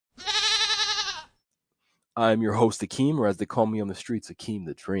I'm your host, Akeem, or as they call me on the streets, Akeem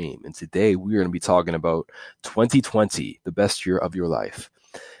the Dream. And today we are going to be talking about 2020, the best year of your life,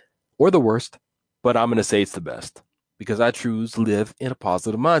 or the worst, but I'm going to say it's the best because I choose to live in a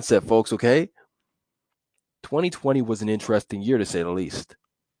positive mindset, folks, okay? 2020 was an interesting year to say the least.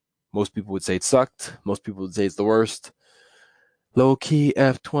 Most people would say it sucked. Most people would say it's the worst. Low key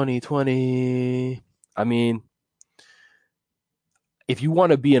F 2020. I mean, if you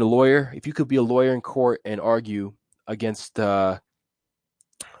want to be a lawyer, if you could be a lawyer in court and against argue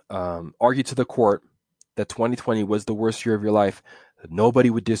to the court that 2020 was the worst year of your life, nobody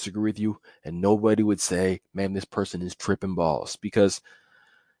would disagree with you and nobody would say, man, this person is tripping balls because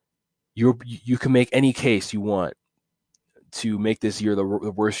you can make any case you want to make this year the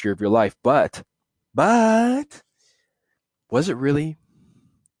worst year of your life. But was it really?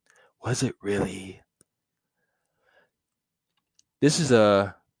 Was it really? This is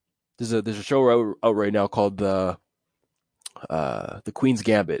a there's a show out right now called the Queen's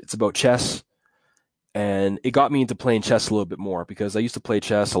Gambit. It's about chess, and it got me into playing chess a little bit more because I used to play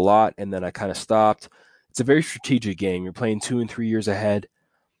chess a lot and then I kind of stopped. It's a very strategic game. You're playing 2 and 3 years ahead.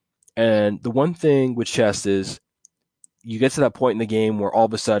 And the one thing with chess is you get to that point in the game where all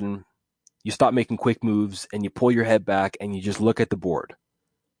of a sudden you stop making quick moves and you pull your head back and you just look at the board.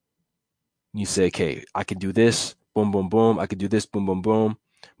 You say, okay, I can do this, boom, boom, boom. I can do this, boom, boom, boom.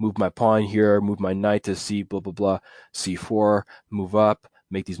 Move my pawn here, move my knight to C, blah, blah, blah. C4, move up,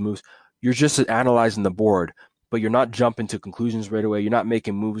 make these moves. You're just analyzing the board, but you're not jumping to conclusions right away. You're not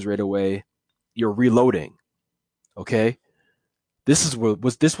making moves right away. You're reloading. Okay? This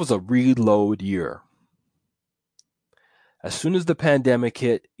was a reload year. As soon as the pandemic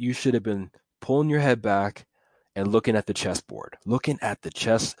hit, you should have been pulling your head back and looking at the chessboard, looking at the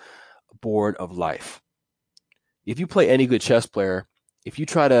chessboard of life. If you play any good chess player, if you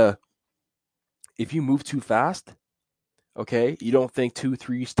try to, if you move too fast, okay, you don't think 2,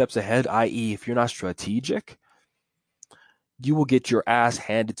 3 steps ahead, i.e., if you're not strategic, you will get your ass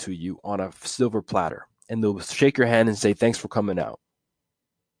handed to you on a silver platter. And they'll shake your hand and say, thanks for coming out.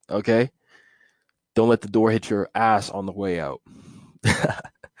 Okay? Don't let the door hit your ass on the way out.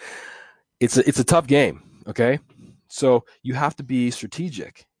 It's a tough game. Okay? So you have to be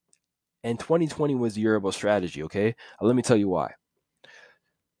strategic. And 2020 was the year about strategy. Okay? Let me tell you why.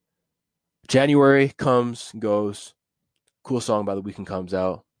 January comes, goes. Cool song by The Weeknd comes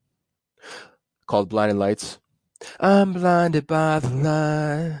out called Blinding Lights. I'm blinded by the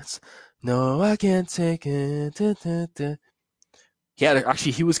lights. No, I can't take it. Da, da, da.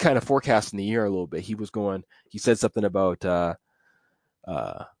 He was kind of forecasting the year a little bit. He said something about uh,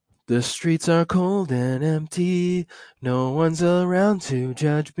 the streets are cold and empty. No one's around to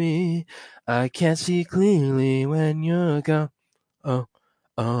judge me. I can't see clearly when you're gone. Oh,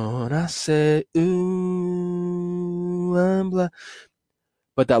 oh, and I say, ooh, I'm blind.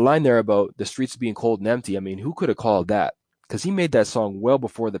 But that line there about the streets being cold and empty, I mean, who could have called that? Because he made that song well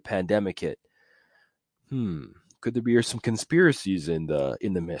before the pandemic hit. Could there be some conspiracies in the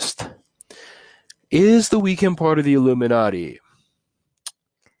mist? Is the Weeknd part of the Illuminati?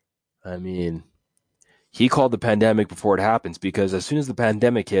 I mean, he called the pandemic before it happens because as soon as the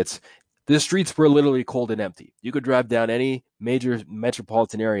pandemic hits, the streets were literally cold and empty. You could drive down any major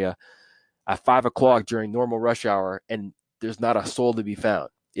metropolitan area at 5 o'clock during normal rush hour, and there's not a soul to be found.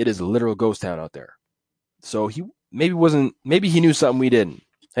 It is a literal ghost town out there. So he maybe he knew something we didn't.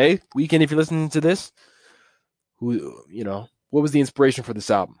 Hey, Weeknd, if you're listening to this, what was the inspiration for this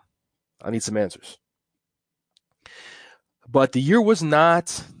album? I need some answers. But the year was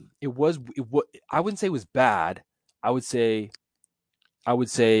not. I wouldn't say it was bad. I would say. I would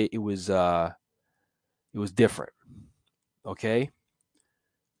say it was. It was different. Okay.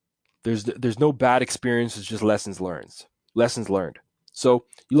 There's no bad experience. It's just lessons learned. Lessons learned. So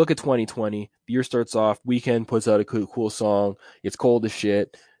you look at 2020. The year starts off. Weeknd puts out a cool song. It's cold as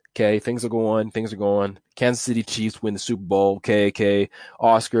shit. Okay, things are going. Things are going. Kansas City Chiefs win the Super Bowl. Okay.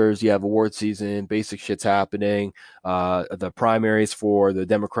 Oscars. You have award season. Basic shit's happening. The primaries for the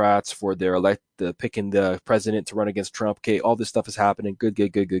Democrats for the picking the president to run against Trump. Okay, all this stuff is happening.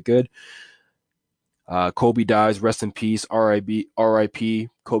 Good. Kobe dies. Rest in peace. R.I.P.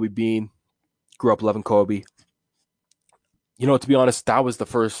 Kobe Bean. Grew up loving Kobe. To be honest, that was the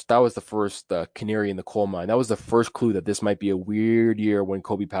first. That was the first canary in the coal mine. That was the first clue that this might be a weird year when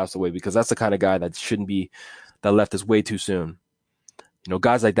Kobe passed away, because that's the kind of guy that shouldn't be, that left us way too soon.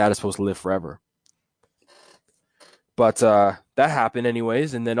 Guys like that are supposed to live forever. But that happened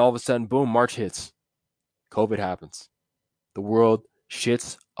anyways, and then all of a sudden, boom, March hits. COVID happens. The world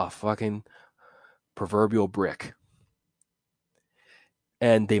shits a fucking proverbial brick.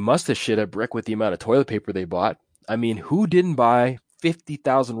 and they must have shit a brick with the amount of toilet paper they bought. I mean, who didn't buy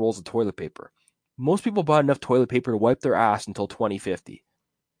 50,000 rolls of toilet paper? Most people bought enough toilet paper to wipe their ass until 2050.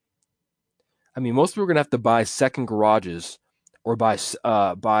 I mean, most people are gonna have to buy second garages or buy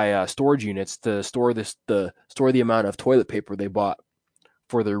storage units to store the amount of toilet paper they bought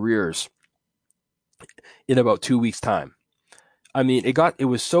for their rears in about 2 weeks' time. I mean, it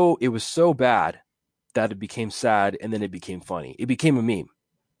was so bad that it became sad, and then it became funny. It became a meme.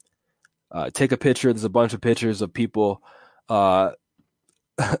 Take a picture. There's a bunch of pictures of people uh,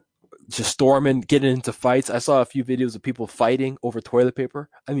 just storming, getting into fights. I saw a few videos of people fighting over toilet paper.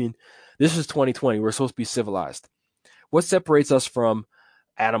 I mean, this is 2020. We're supposed to be civilized. What separates us from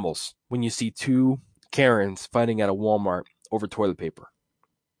animals when you see two Karens fighting at a Walmart over toilet paper?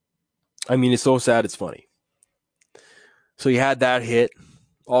 I mean, it's so sad, it's funny. So you had that hit.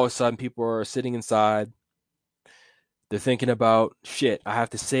 All of a sudden, people are sitting inside. They're thinking about shit. I have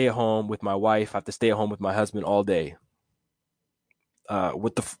to stay at home with my wife. I have to stay at home with my husband all day.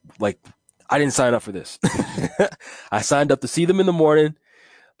 What the like? I didn't sign up for this. I signed up to see them in the morning.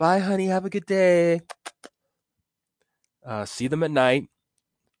 Bye, honey. Have a good day. See them at night.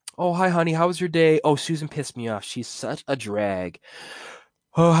 Oh, hi, honey. How was your day? Oh, Susan pissed me off. She's such a drag.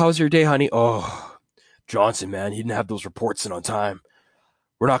 Oh, how was your day, honey? Oh, Johnson, man, he didn't have those reports in on time.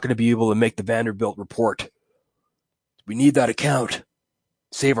 We're not going to be able to make the Vanderbilt report. We need that account.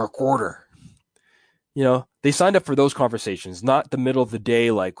 Save our quarter. They signed up for those conversations, not the middle of the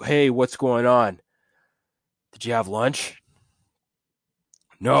day like, hey, what's going on? Did you have lunch?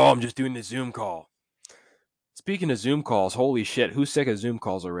 No, I'm just doing the Zoom call. Speaking of Zoom calls, holy shit, who's sick of Zoom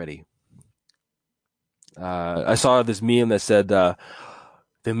calls already? I saw this meme that said the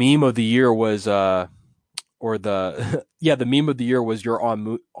meme of the year was, or the yeah, the meme of the year was you're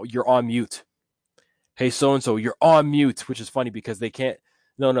on mute. Hey, so and so, you're on mute, which is funny because they can't.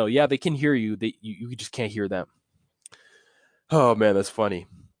 No, yeah, they can hear you. You just can't hear them. Oh man, that's funny.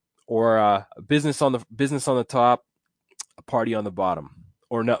 Or business on the top, a party on the bottom,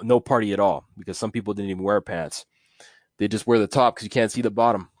 or no party at all because some people didn't even wear pants. They just wear the top because you can't see the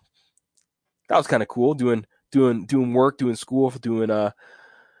bottom. That was kind of cool. Doing work, doing school, doing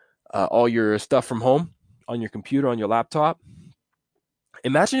all your stuff from home on your computer, on your laptop.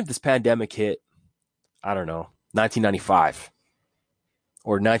 Imagine if this pandemic hit, I don't know, 1995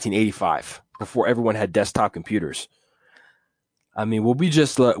 or 1985, before everyone had desktop computers. I mean, will we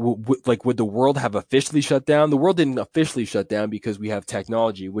just would the world have officially shut down? The world didn't officially shut down because we have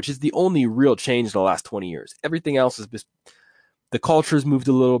technology, which is the only real change in the last 20 years. Everything else is just, the culture's moved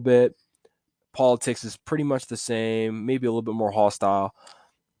a little bit. Politics is pretty much the same, maybe a little bit more hostile.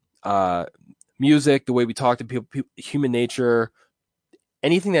 Music, the way we talk to people, human nature,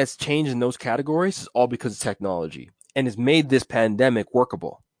 anything that's changed in those categories is all because of technology and has made this pandemic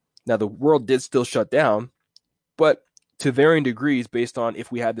workable. Now, the world did still shut down, but to varying degrees based on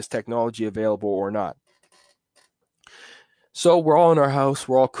if we had this technology available or not. So we're all in our house,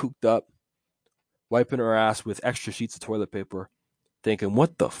 we're all cooped up, wiping our ass with extra sheets of toilet paper, thinking,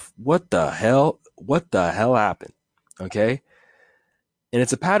 what the hell happened? Okay? And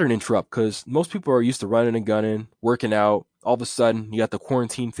it's a pattern interrupt because most people are used to running and gunning, working out. All of a sudden, you got the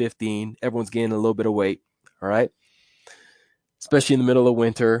quarantine 15. Everyone's gaining a little bit of weight. All right, especially in the middle of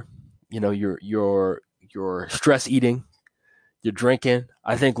winter. You're stress eating, you're drinking.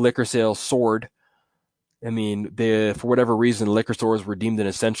 I think liquor sales soared. I mean, for whatever reason, liquor stores were deemed an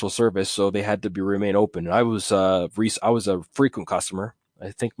essential service, so they had to remain open. I was a frequent customer. I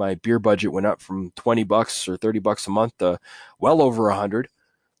think my beer budget went up from $20 or $30 a month to well over $100.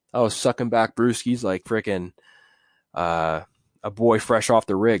 I was sucking back brewskis like freaking a boy fresh off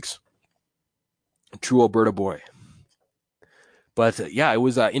the rigs, a true Alberta boy. But yeah, it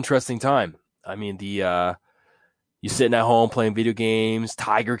was an interesting time. I mean, you sitting at home playing video games.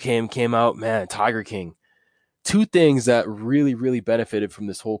 Tiger King came out, man. Tiger King. Two things that really, really benefited from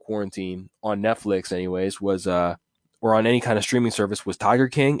this whole quarantine on Netflix, anyways, was or on any kind of streaming service, was Tiger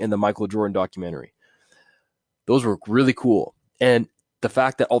King and the Michael Jordan documentary. Those were really cool. And the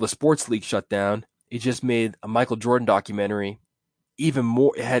fact that all the sports leagues shut down, it just made a Michael Jordan documentary even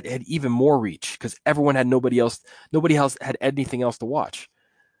more, it had even more reach because everyone had nobody else had anything else to watch.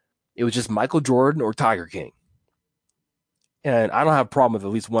 It was just Michael Jordan or Tiger King. And I don't have a problem with at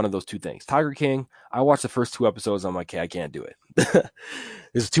least one of those two things. Tiger King, I watched the first 2 episodes. I'm like, okay, I can't do it.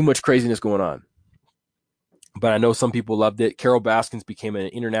 There's too much craziness going on. But I know some people loved it. Carol Baskins became an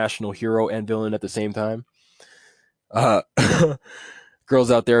international hero and villain at the same time. Girls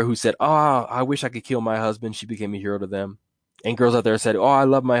out there who said, I wish I could kill my husband. She became a hero to them. And girls out there said, I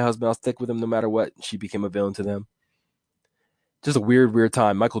love my husband. I'll stick with him no matter what. She became a villain to them. Just a weird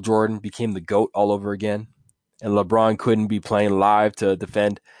time. Michael Jordan became the GOAT all over again, and LeBron couldn't be playing live to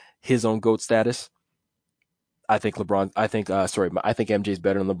defend his own GOAT status. I think MJ's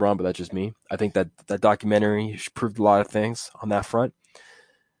better than LeBron, but that's just me. I think that documentary proved a lot of things on that front.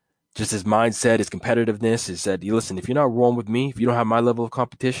 Just his mindset, his competitiveness, is that, listen, if you're not rolling with me, if you don't have my level of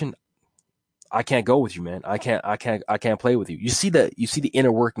competition, I can't go with you, man. I can't play with you. You see the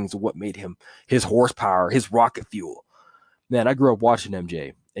inner workings of what made him, his horsepower, his rocket fuel. Man, I grew up watching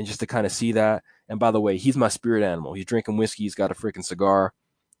MJ, and just to kind of see that. And by the way, he's my spirit animal. He's drinking whiskey. He's got a freaking cigar,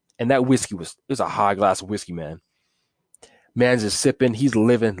 and that whiskey it was a high glass of whiskey, man. Man's just sipping. He's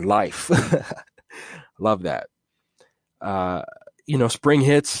living life. Love that. Uh, spring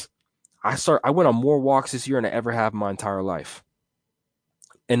hits. I went on more walks this year than I ever have in my entire life,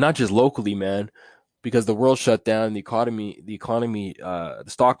 and not just locally, man. Because the world shut down, the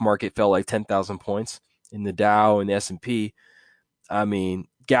stock market fell like 10,000 points in the Dow and the S&P. I mean,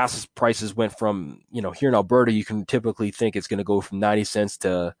 gas prices went from, here in Alberta, you can typically think it's going to go from 90 cents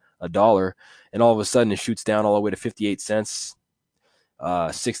to a dollar. And all of a sudden it shoots down all the way to 58 cents,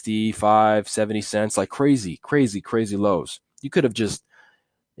 65, 70 cents, like crazy, crazy, crazy lows. You could have just,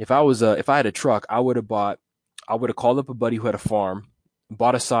 if I had a truck, I would have called up a buddy who had a farm,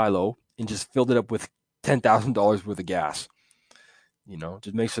 bought a silo, and just filled it up with $10,000 worth of gas.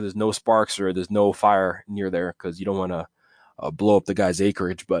 Just make sure there's no sparks or there's no fire near there, because you don't want to blow up the guy's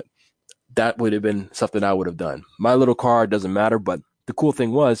acreage. But that would have been something I would have done. My little car doesn't matter, but the cool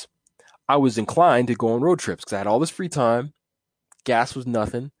thing was I was inclined to go on road trips because I had all this free time. Gas was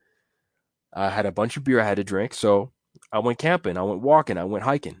nothing. I had a bunch of beer I had to drink, so I went camping, I went walking, I went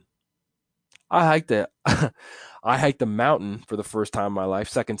hiking. I hiked the I hiked the mountain for the first time in my life,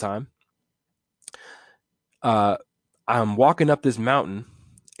 second time. Uh, I'm walking up this mountain,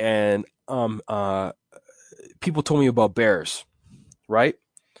 and people told me about bears, right?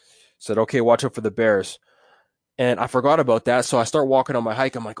 Said, okay, watch out for the bears. And I forgot about that. So I start walking on my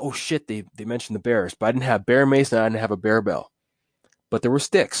hike. I'm like, oh shit, they mentioned the bears. But I didn't have bear mace and I didn't have a bear bell. But there were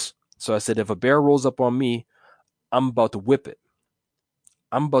sticks. So I said, if a bear rolls up on me, I'm about to whip it.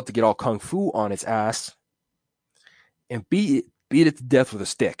 I'm about to get all kung fu on its ass and beat it to death with a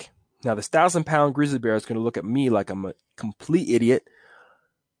stick. Now, this 1,000-pound grizzly bear is going to look at me like I'm a complete idiot,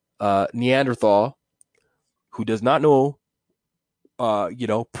 Neanderthal, who does not know,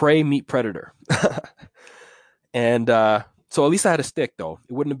 prey meet predator. And so at least I had a stick, though.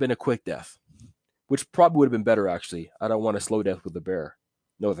 It wouldn't have been a quick death, which probably would have been better, actually. I don't want a slow death with the bear.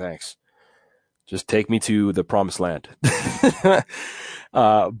 No thanks. Just take me to the promised land.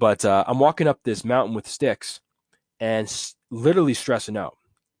 But I'm walking up this mountain with sticks and literally stressing out.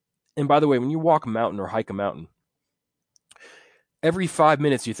 And by the way, when you walk a mountain or hike a mountain, every 5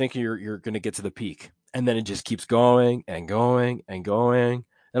 minutes you think you're going to get to the peak. And then it just keeps going and going and going.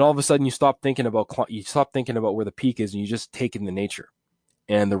 And all of a sudden you stop thinking about where the peak is, and you just take in the nature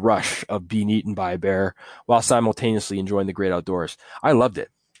and the rush of being eaten by a bear while simultaneously enjoying the great outdoors. I loved it.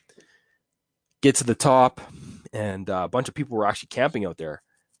 Get to the top, and a bunch of people were actually camping out there,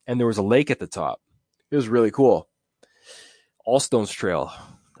 and there was a lake at the top. It was really cool. Allstones Trail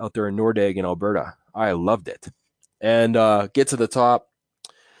out there in Nordegg in Alberta. I loved it. And get to the top,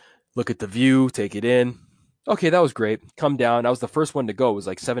 look at the view, take it in. Okay, that was great. Come down. I was the first one to go. It was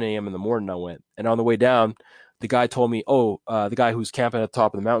like 7 a.m. in the morning I went. And on the way down, the guy told me, the guy who's camping at the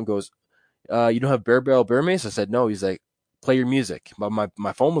top of the mountain goes, you don't have bear mace? I said, no. He's like, play your music. But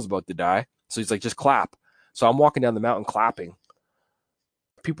my phone was about to die. So he's like, just clap. So I'm walking down the mountain clapping.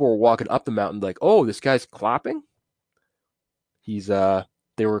 People were walking up the mountain like, oh, this guy's clapping?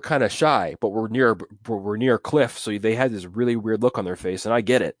 They were kind of shy, but we're near a cliff. So they had this really weird look on their face. And I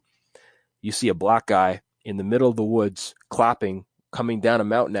get it. You see a black guy in the middle of the woods clapping, coming down a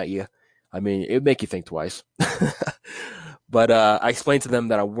mountain at you. I mean, it would make you think twice. But I explained to them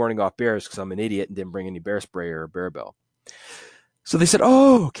that I'm warning off bears because I'm an idiot and didn't bring any bear spray or a bear bell. So they said,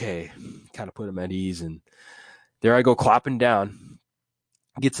 oh, okay. Kind of put them at ease. And there I go clapping down.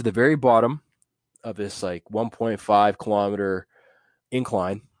 Get to the very bottom of this like 1.5 kilometer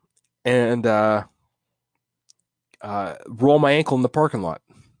incline and roll my ankle in the parking lot.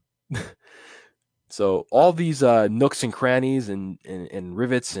 So all these nooks and crannies and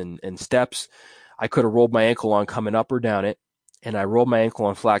rivets and steps, I could have rolled my ankle on coming up or down it, and I rolled my ankle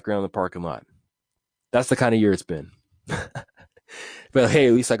on flat ground in the parking lot. That's the kind of year it's been. But hey,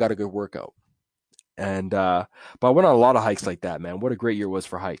 at least I got a good workout. And but I went on a lot of hikes like that, man. What a great year it was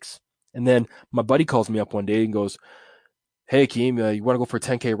for hikes. And then my buddy calls me up one day and goes, hey, Keem, you want to go for a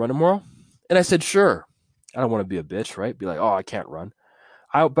 10K run tomorrow? And I said, sure. I don't want to be a bitch, right? Be like, oh, I can't run.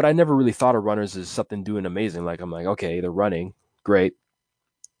 But I never really thought of runners as something doing amazing. Like, I'm like, okay, they're running. Great.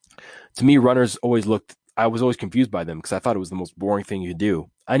 To me, runners always looked. I was always confused by them because I thought it was the most boring thing you could do.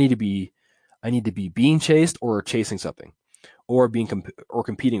 I need to be being chased or chasing something, or or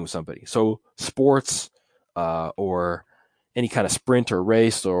competing with somebody. So sports, or any kind of sprint or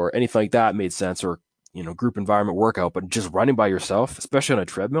race or anything like that made sense, or group environment workout. But just running by yourself, especially on a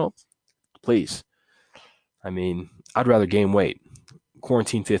treadmill, please. I mean, I'd rather gain weight.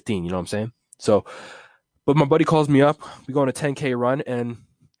 Quarantine 15, you know what I'm saying? So, but my buddy calls me up. We go on a 10K run, and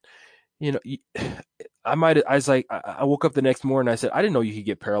you know, I was like, I woke up the next morning. I said, I didn't know you could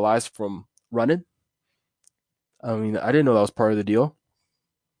get paralyzed from running. I mean, I didn't know that was part of the deal.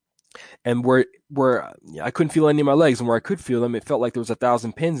 And where I couldn't feel any of my legs, and where I could feel them, it felt like there was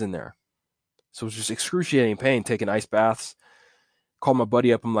 1,000 pins in there. So it was just excruciating pain. Taking ice baths. Called my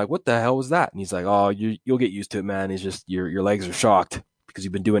buddy up. I'm like, what the hell was that? And he's like, oh, you'll get used to it, man. It's just your legs are shocked because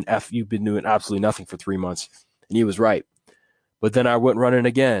you've been doing absolutely nothing for 3 months. And he was right. But then I went running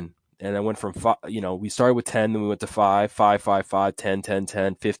again. And I went from we started with 10, then we went to 5, 5, 5, 5, 10, 10,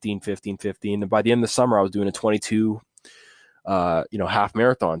 10, 15, 15, 15. And by the end of the summer, I was doing a 22, half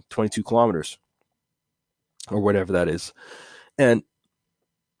marathon, 22 kilometers or whatever that is. And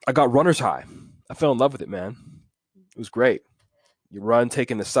I got runner's high. I fell in love with it, man. It was great. You run,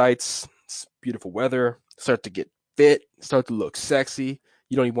 taking the sights. It's beautiful weather. Start to get fit. Start to look sexy.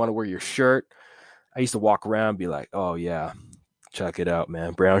 You don't even want to wear your shirt. I used to walk around and be like, oh, yeah. Check it out,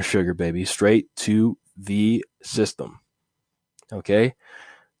 man. Brown sugar, baby. Straight to the system. Okay?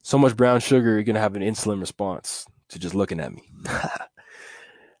 So much brown sugar, you're going to have an insulin response to just looking at me.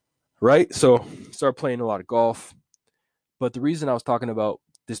 Right? So, start playing a lot of golf. But the reason I was talking about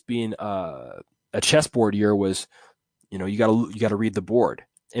this being a chessboard year was, you got to read the board.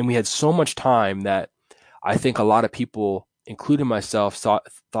 And we had so much time that I think a lot of people, including myself, thought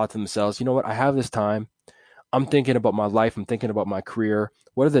to themselves, you know what? I have this time. I'm thinking about my life. I'm thinking about my career.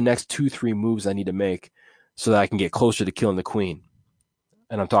 What are the next 2-3 moves I need to make so that I can get closer to killing the queen?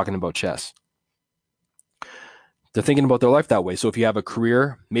 And I'm talking about chess. They're thinking about their life that way. So if you have a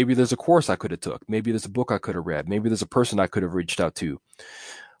career, maybe there's a course I could have took. Maybe there's a book I could have read. Maybe there's a person I could have reached out to,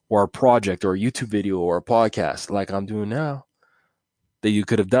 or a project or a YouTube video or a podcast like I'm doing now that you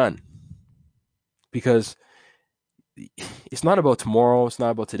could have done. Because it's not about tomorrow. It's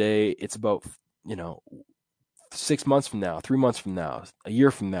not about today. It's about, 6 months from now, 3 months from now, a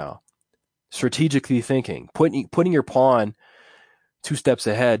year from now. Strategically thinking, putting your pawn 2 steps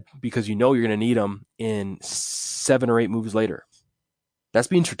ahead because you know you're going to need them in 7 or 8 moves later. That's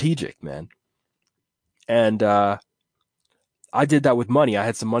being strategic, man. And I did that with money. I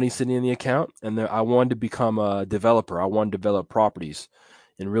had some money sitting in the account, and I wanted to become a developer. I wanted to develop properties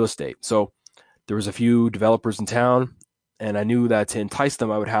in real estate. So there was a few developers in town, and I knew that to entice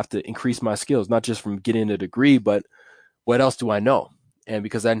them, I would have to increase my skills, not just from getting a degree, but what else do I know? And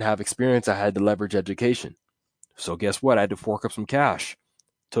because I didn't have experience, I had to leverage education. So guess what? I had to fork up some cash.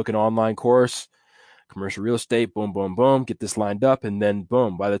 Took an online course, commercial real estate, boom, boom, boom, get this lined up, and then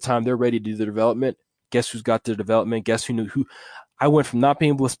boom, by the time they're ready to do the development, guess who's got the development? Guess who knew who? I went from not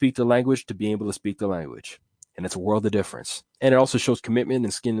being able to speak the language to being able to speak the language. And it's a world of difference. And it also shows commitment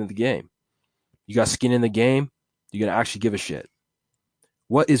and skin in the game. You got skin in the game, you're going to actually give a shit.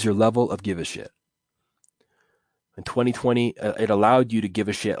 What is your level of give a shit? In 2020, it allowed you to give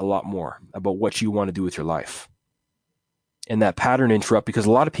a shit a lot more about what you want to do with your life. And that pattern interrupt, because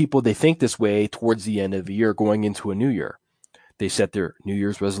a lot of people, they think this way towards the end of the year going into a new year. They set their New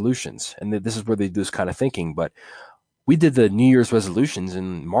Year's resolutions. And this is where they do this kind of thinking. But we did the New Year's resolutions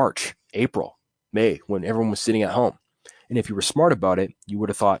in March, April, May, when everyone was sitting at home. And if you were smart about it, you would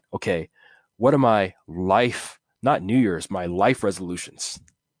have thought, okay, what are my life, not New Year's, my life resolutions?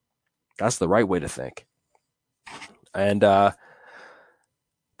 That's the right way to think. And that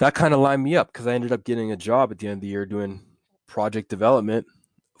kind of lined me up because I ended up getting a job at the end of the year doing project development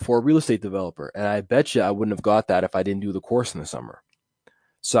for a real estate developer. And I bet you I wouldn't have got that if I didn't do the course in the summer.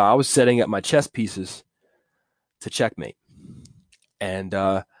 So I was setting up my chess pieces to checkmate. And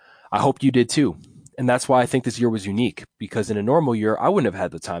I hope you did too. And that's why I think this year was unique, because in a normal year, I wouldn't have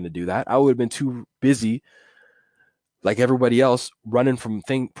had the time to do that. I would have been too busy, like everybody else, running from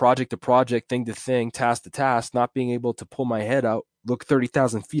project to project, thing to thing, task to task, not being able to pull my head out, look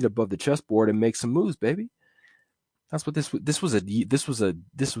 30,000 feet above the chessboard and make some moves, baby. That's what this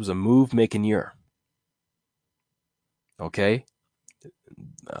was a move making year. Okay?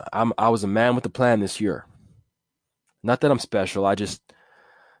 I was a man with a plan this year. Not that I'm special.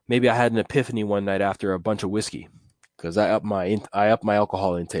 Maybe I had an epiphany one night after a bunch of whiskey, because I upped my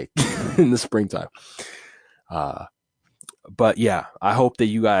alcohol intake in the springtime. But yeah, I hope that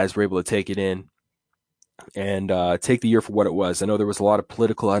you guys were able to take it in. and take the year for what it was. I know there was a lot of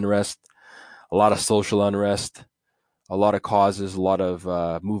political unrest, a lot of social unrest, a lot of causes, a lot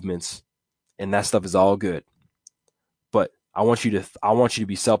of movements, and that stuff is all good. But I want you to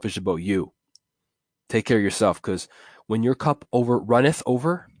be selfish about you. Take care of yourself, because when your cup over runneth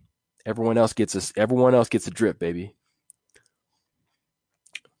over, everyone else gets a drip, baby.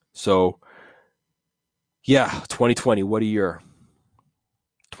 So yeah, 2020, what a year.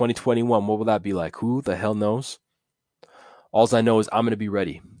 2021, what will that be like? Who the hell knows? All I know is I'm going to be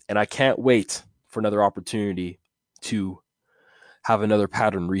ready, and I can't wait for another opportunity to have another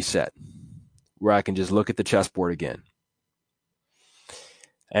pattern reset where I can just look at the chessboard again.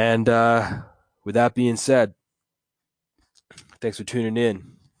 And with that being said, thanks for tuning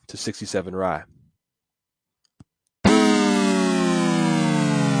in to 67 Rye.